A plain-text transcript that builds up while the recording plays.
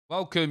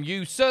Welcome,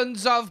 you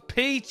sons of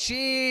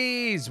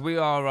peaches! We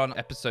are on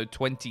episode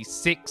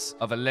 26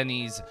 of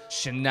Lenny's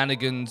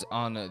shenanigans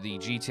on the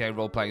GTA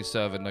role-playing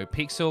server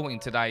NoPixel. In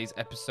today's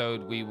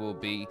episode, we will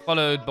be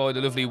followed by the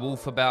lovely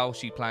Wolfabelle.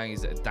 She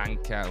plays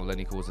Danka, or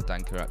Lenny calls her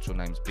Danka, her actual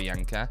name's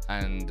Bianca,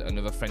 and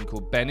another friend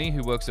called Benny,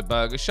 who works at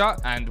Burger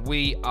Shop. And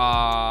we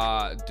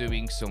are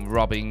doing some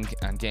robbing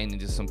and getting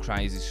into some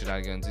crazy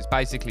shenanigans. It's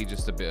basically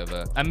just a bit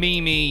of a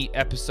meme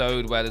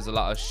episode where there's a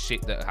lot of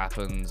shit that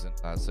happens.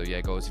 So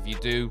yeah, guys, if you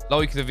do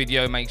like the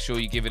video, make sure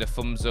you give it a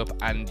thumbs up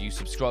and you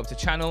subscribe to the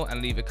channel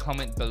and leave a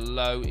comment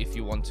below if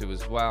you want to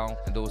as well.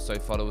 And also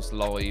follow us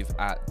live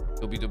at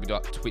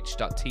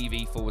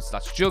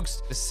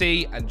www.twitch.tv/Juggs to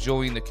see and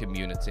join the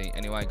community.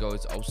 Anyway,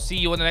 guys, I'll see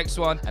you on the next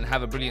one and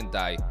have a brilliant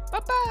day.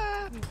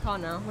 Bye-bye. Car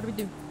now. What do we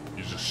do?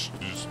 You just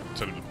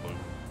tell him to play.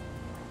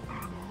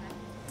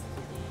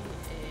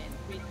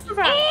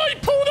 Oh, he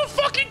pulled the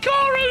fucking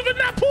car over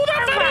now! Pull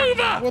that van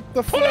over! What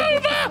the Pull fuck?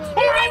 over!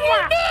 Or I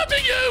will murder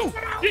you!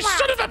 You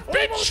son of a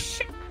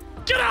bitch!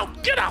 Get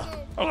out! Get out!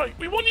 Alright,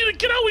 we want you to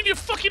get out with your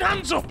fucking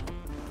hands up!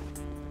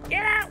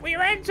 Get out with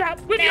your hands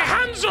up! With your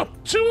hands up!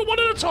 One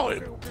at a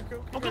time!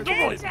 I've got the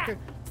right.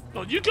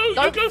 No, you go for it!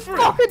 Don't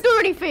fucking do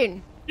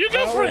anything! You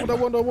go for it! I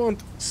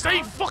want.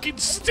 Stay fucking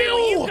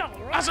still!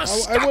 As a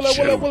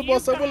statue! I will,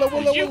 boss. I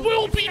will. You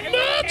will be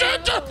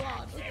murdered!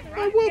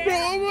 I will,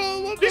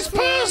 bro. This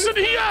person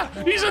here,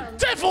 he's a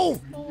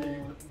devil!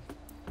 Oh,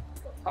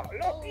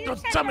 look, God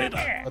damn it!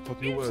 I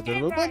thought you were.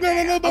 No, I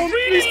don't.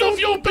 really love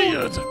your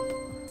beard!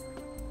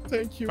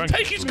 Thank you.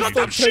 Take his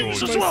goddamn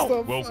shoes as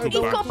well! Welcome He's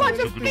got a bunch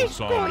of fish,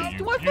 boy!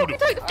 Do I fucking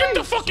take the Get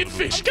the fish? fucking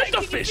fish! Get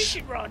the fish!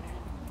 It's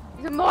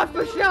my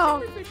fish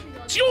now!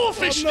 It's your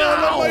fish No,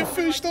 not now! my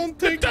fish. Don't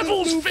take The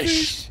devil's blue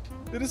fish.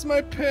 It is my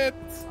pet.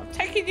 I'm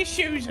taking your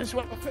shoes as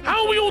well.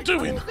 How are we all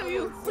doing? So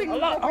you bring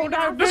Hold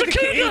on. There's a Murder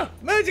kitty. cougar!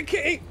 Murder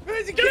kitty.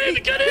 Murder Get kitty. in!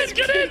 Get in!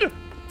 Get in!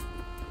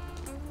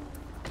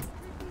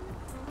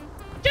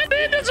 Get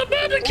in! There's a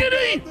murder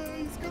kitty!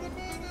 He's gonna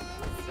murder us.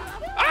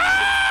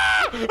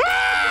 Ah!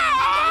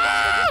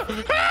 Ah!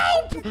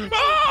 Help!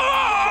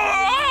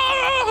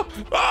 Ah!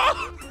 Ah!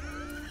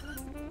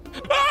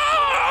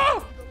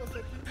 Ah!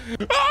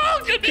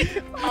 Oh, get me!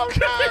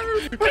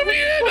 Get me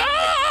in!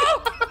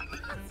 Ah!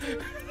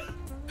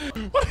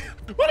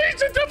 What is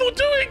the devil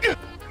doing?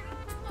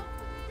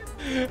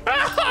 Ow! Ah!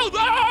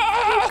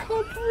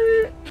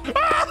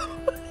 Ah!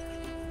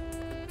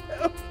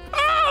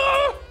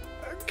 Ah!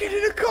 Get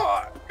in the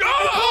car.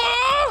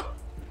 Ah!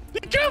 Be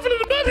careful of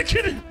the murder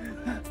kitty!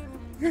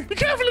 Be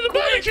careful of the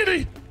murder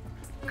kitty!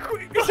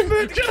 Quick, it's a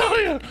murder Get out of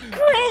here!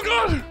 Oh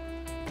god!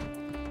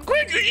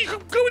 Quick! You can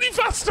go any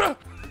faster!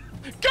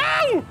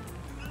 Go!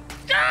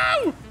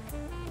 Go!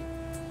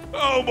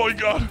 Oh my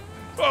god!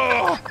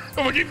 Oh! I'm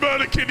fucking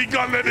murder kitty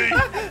got Lenny!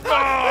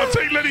 Oh!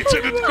 Take Lenny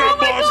to the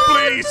grandma's,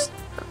 please!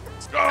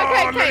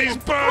 Oh! Okay, Lenny's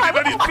burning!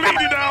 Lenny's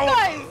bleeding out!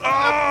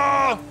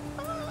 Oh!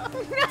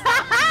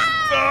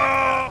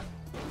 Oh!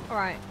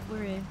 Alright,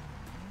 we're in.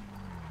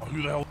 Oh,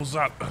 who the hell was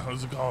that?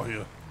 There's a car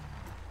here.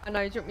 I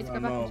know, do you want me to go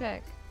back no. and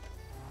check?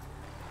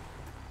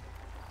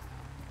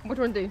 What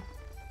do you want to do?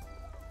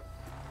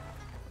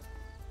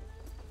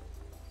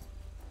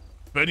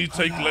 Then you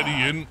take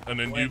Lenny in, and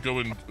then you go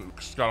and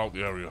scout out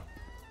the area.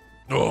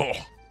 Oh!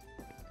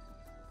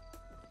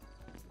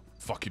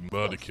 Fucking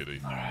murder kitty.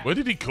 Where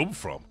did he come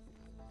from?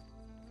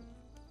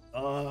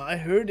 I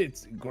heard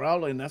it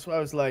growling. That's why I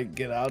was like,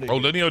 get out of Oh,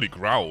 here. Lenny only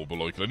growled, but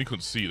like Lenny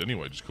couldn't see it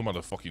anyway. Just come out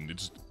of fucking. It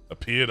just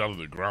appeared out of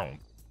the ground.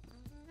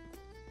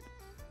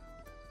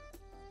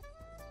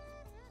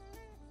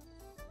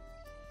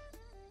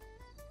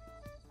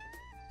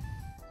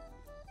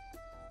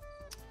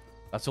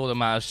 That's all that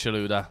matters,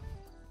 Chaluda. As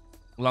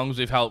long as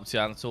we've helped you,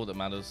 that's all that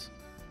matters.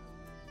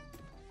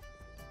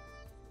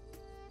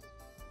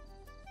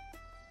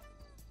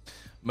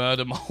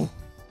 Murder mole.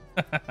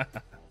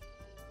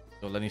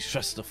 Yo, Lenny's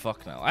stressed the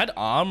fuck now. I had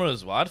armor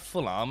as well. I had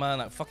full armor, and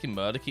that fucking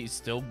murder key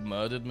still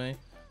murdered me.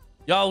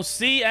 Yo,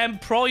 CM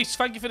Price,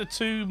 thank you for the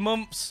 2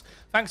 months.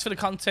 Thanks for the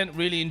content.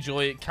 Really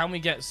enjoy it. Can we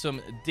get some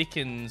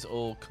Dickens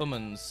or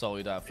Cummins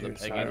cider for the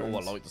Here's pegging? Oh, I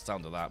sirens. like the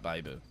sound of that,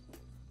 baby.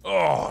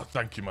 Oh,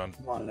 thank you, man.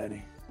 Come on,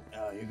 Lenny.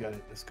 Oh, you got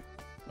it. Let's go.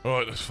 All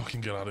right, let's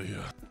fucking get out of here.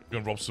 We're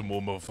gonna rob some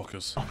more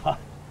motherfuckers.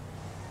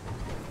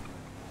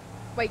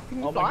 Wait, can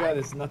you Oh fly? my god,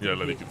 it's nothing. Yeah,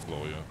 Lenny big. can fly.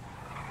 Yeah.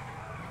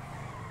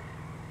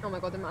 Oh my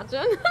god,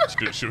 imagine.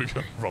 Should we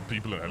go rob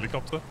people in a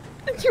helicopter?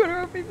 Do you want to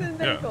rob people in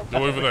the Yeah. helicopter?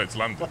 Go over there. It's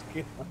landed.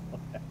 Fucking-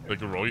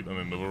 Take a right and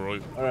then another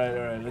right.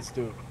 Alright, let's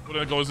do it. Well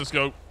then, guys, let's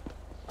go.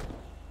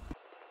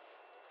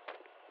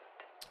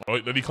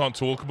 Alright, then he can't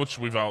talk much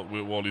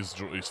while he's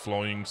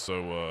flying, so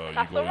you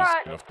That's guys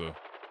alright. have to.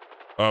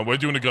 Where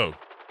do you want to go?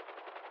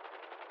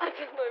 I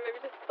don't know, maybe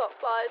just stop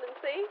flying and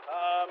see.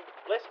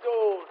 Let's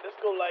go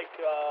like,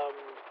 I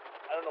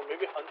don't know,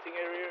 maybe hunting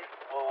area,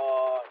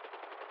 or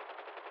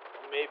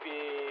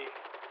maybe,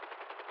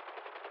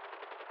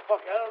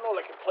 fuck, I don't know,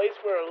 like a place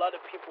where a lot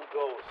of people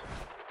go.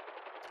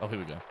 Oh, here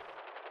we go.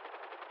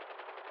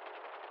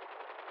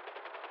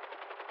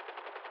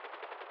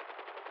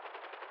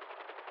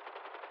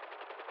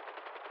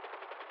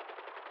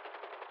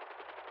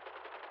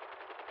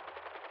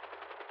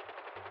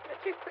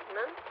 too quick,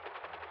 man.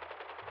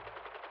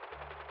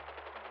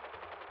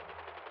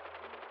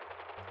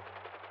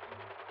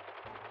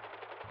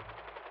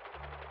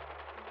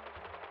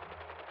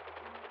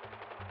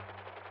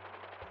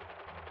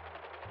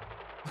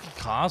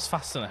 Cars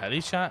faster than a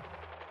heli, chat.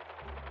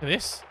 Look at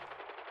this.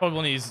 Probably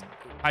one of these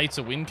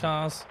pay-to-win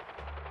cars.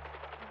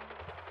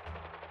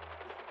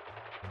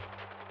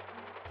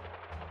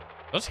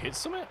 Just hit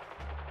something.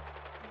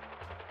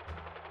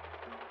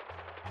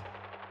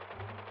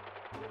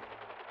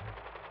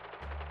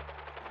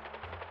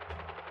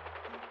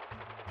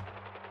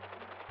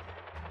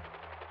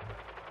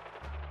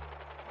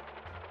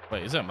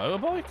 Wait, is it a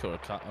motorbike or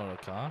a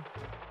car?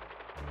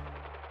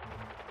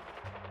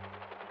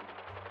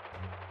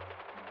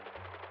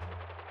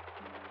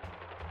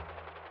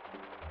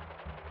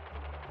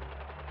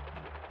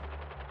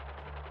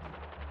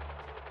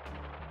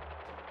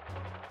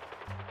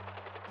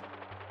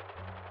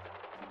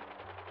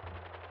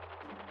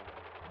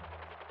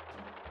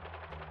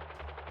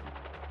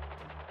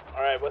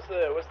 All right, what's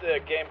the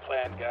game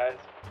plan, guys?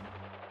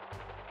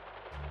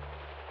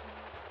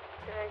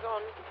 Yeah, go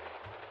on.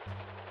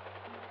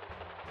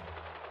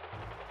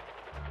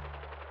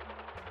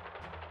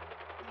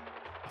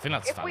 I think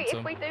that's Phantom.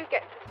 If we do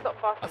get to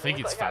stop fast, I think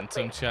it's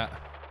Phantom, chat.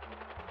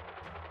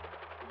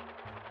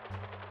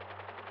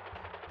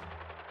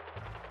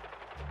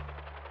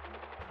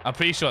 I'm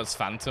pretty sure it's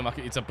Phantom.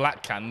 It's a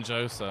black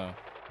Kanjo, so.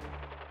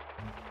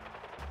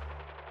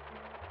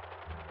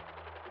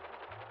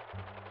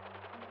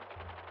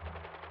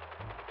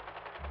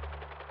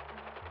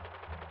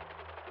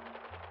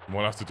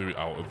 Might have to do it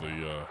out of the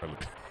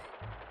helicopter.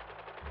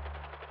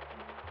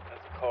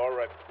 That's a car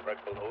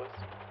right below us.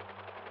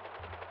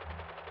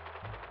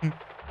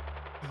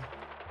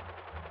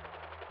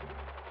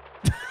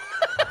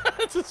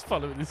 Just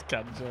following this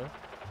Kanjo.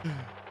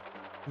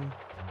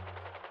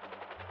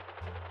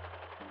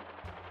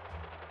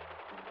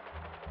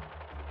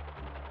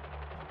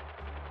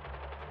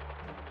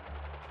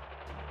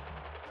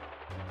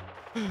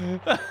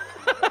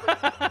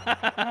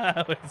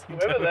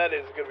 Whoever that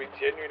is going to be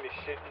genuinely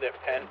shitting their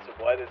pants of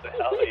why there's a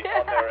heli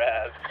on their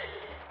ass.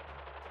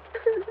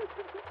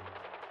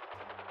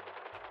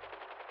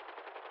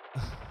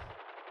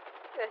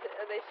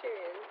 Are they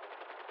shooting?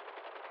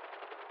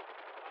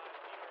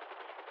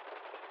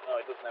 No,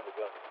 it doesn't have a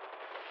gun.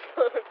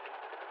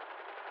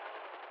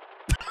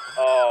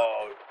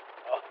 Oh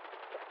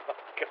my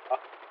god.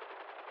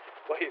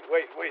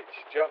 Wait,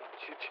 she jumped.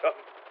 She's a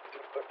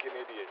fucking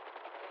idiot.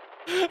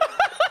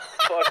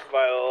 Fuck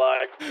my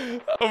life.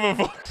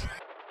 Overfucked. You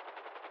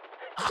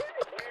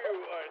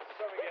are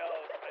something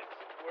else, I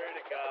swear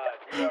to God.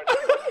 You are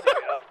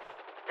something else.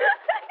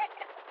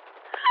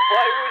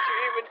 Why would you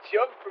even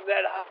jump from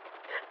that high?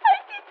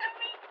 I did the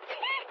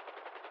meeting!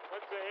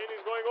 What the hell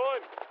is going on?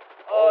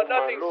 Oh,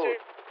 nothing, sir. I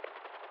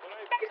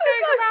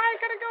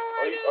gotta go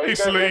right now. Hey,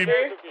 Salim.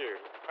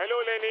 Hello,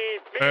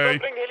 Lenny. Please Hey.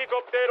 don't bring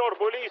helicopter or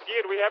police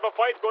here. We have a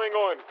fight going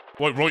on.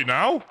 What, right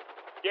now?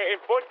 Yeah, in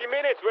 40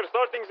 minutes, we're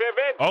starting the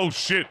event. Oh,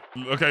 shit.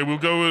 Okay, we'll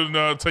go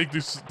and take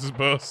this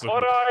person. All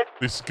right.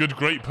 This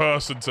great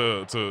person to...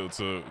 Yeah, do your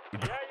thing.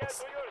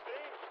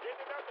 Get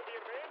it out of the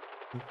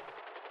event.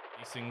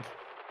 Racing,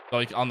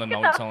 like on the Get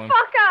night the time.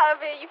 fuck out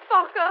of here, you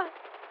fucker!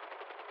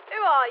 Who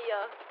are you?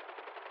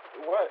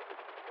 What?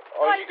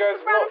 Why you guys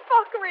random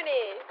fucker in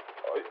here?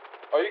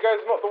 Are you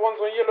guys not the ones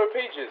on Yellow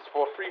Pages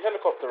for free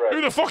helicopter ride?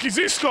 Who the fuck is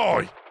this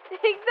guy?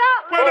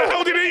 Exactly! Where the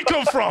hell did he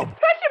come from?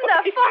 Push him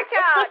the fuck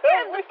out! Get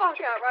him the fuck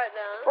out right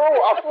now. Bro,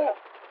 I thought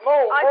I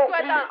bro, swear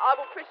please. down, I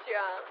will push you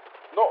out.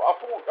 No, I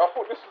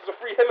thought this was a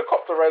free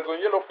helicopter ride on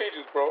Yellow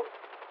Pages, bro.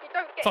 You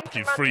don't get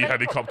Fucking into free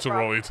random helicopter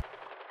bro. ride.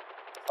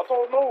 I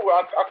don't know.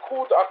 I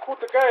called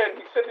the guy and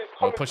he said he's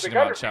We're coming to pushing the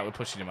him out, gallery. chat. We're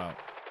pushing him out.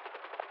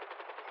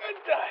 What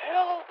the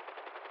hell?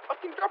 I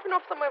can drop him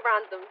off somewhere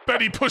random.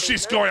 Benny, push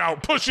this guy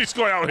out. Push this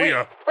guy out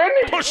here.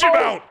 Benny, Push him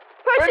out.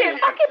 Push him!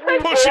 Fucking push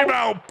him! Push him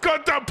out.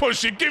 Goddamn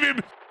push him. Give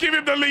him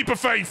the leap of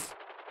faith.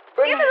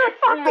 Benny, Give him a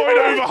fucking Right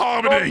bro. over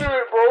Harmony. Don't do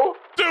it, bro.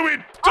 Do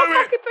it. I'll Do it.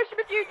 fucking push him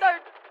if you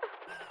don't.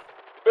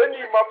 Benny,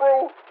 my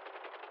bro.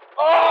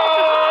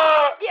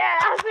 Ah! Yeah,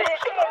 that's it.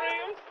 Sorry,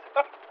 I'm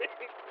sorry.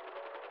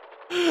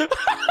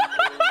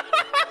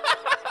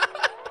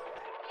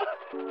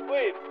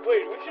 Wait,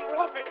 we should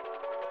rob him.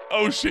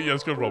 Oh shit, yeah,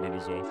 let's go rob him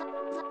as well.